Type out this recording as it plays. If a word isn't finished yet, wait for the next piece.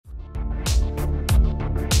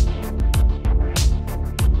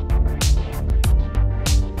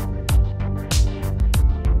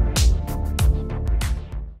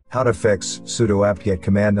How to fix sudo apt-get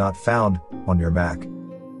command not found on your Mac.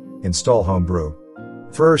 Install Homebrew.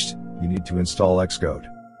 First, you need to install Xcode.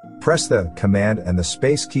 Press the Command and the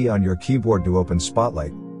space key on your keyboard to open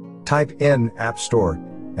Spotlight. Type in App Store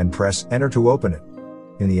and press Enter to open it.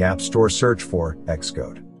 In the App Store, search for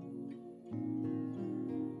Xcode.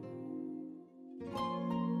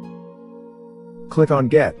 Click on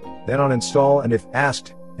Get, then on Install, and if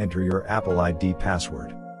asked, enter your Apple ID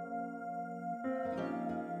password.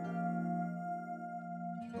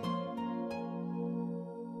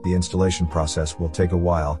 The installation process will take a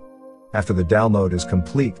while. After the download is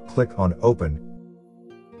complete, click on Open,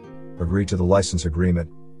 agree to the license agreement,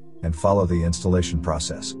 and follow the installation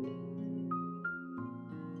process.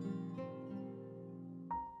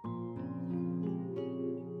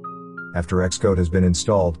 After Xcode has been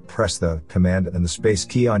installed, press the Command and the space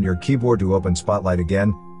key on your keyboard to open Spotlight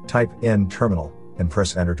again, type in Terminal, and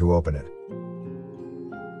press Enter to open it.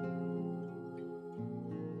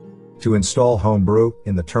 To install Homebrew,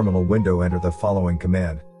 in the terminal window enter the following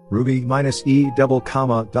command: ruby -e $curl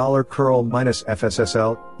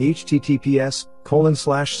 -fssl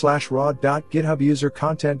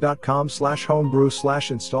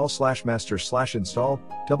https://raw.github-content.com/homebrew/install/master/install .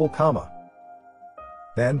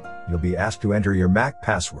 Then, you'll be asked to enter your Mac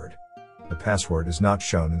password. The password is not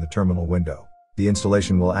shown in the terminal window. The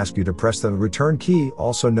installation will ask you to press the return key,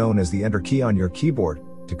 also known as the enter key on your keyboard,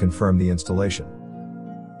 to confirm the installation.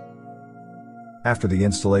 After the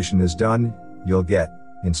installation is done, you'll get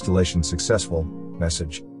 "Installation successful"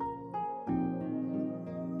 message.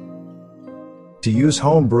 To use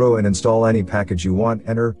Homebrew and install any package you want,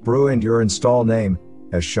 enter brew and your install name,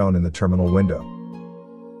 as shown in the terminal window.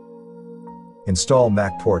 Install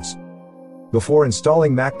Mac ports. Before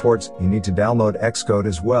installing Mac ports, you need to download Xcode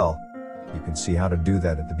as well. You can see how to do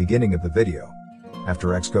that at the beginning of the video. After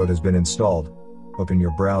Xcode has been installed, open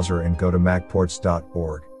your browser and go to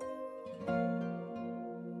macports.org.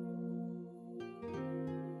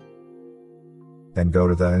 Then go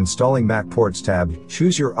to the Installing Mac Ports tab,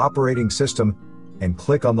 choose your operating system, and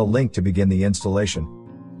click on the link to begin the installation.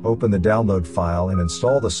 Open the download file and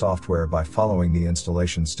install the software by following the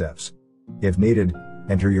installation steps. If needed,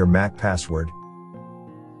 enter your Mac password.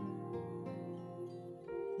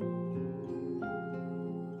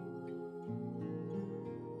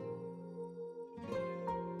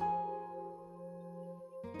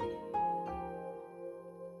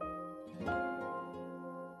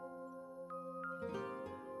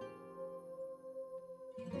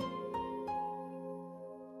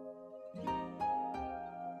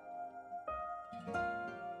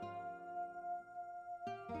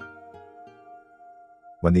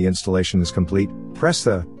 When the installation is complete, press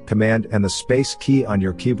the Command and the space key on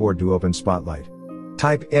your keyboard to open Spotlight.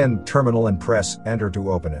 Type in Terminal and press Enter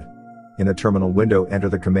to open it. In the terminal window, enter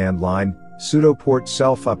the command line, sudo port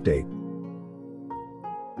self-update.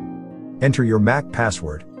 Enter your Mac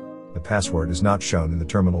password. The password is not shown in the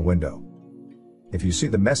terminal window. If you see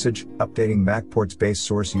the message, updating Mac ports base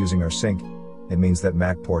source using our sync, it means that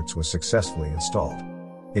Mac ports was successfully installed.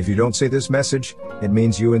 If you don't see this message, it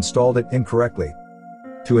means you installed it incorrectly.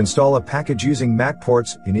 To install a package using Mac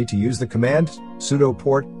ports, you need to use the command sudo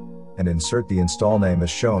port and insert the install name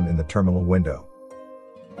as shown in the terminal window.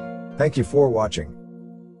 Thank you for watching.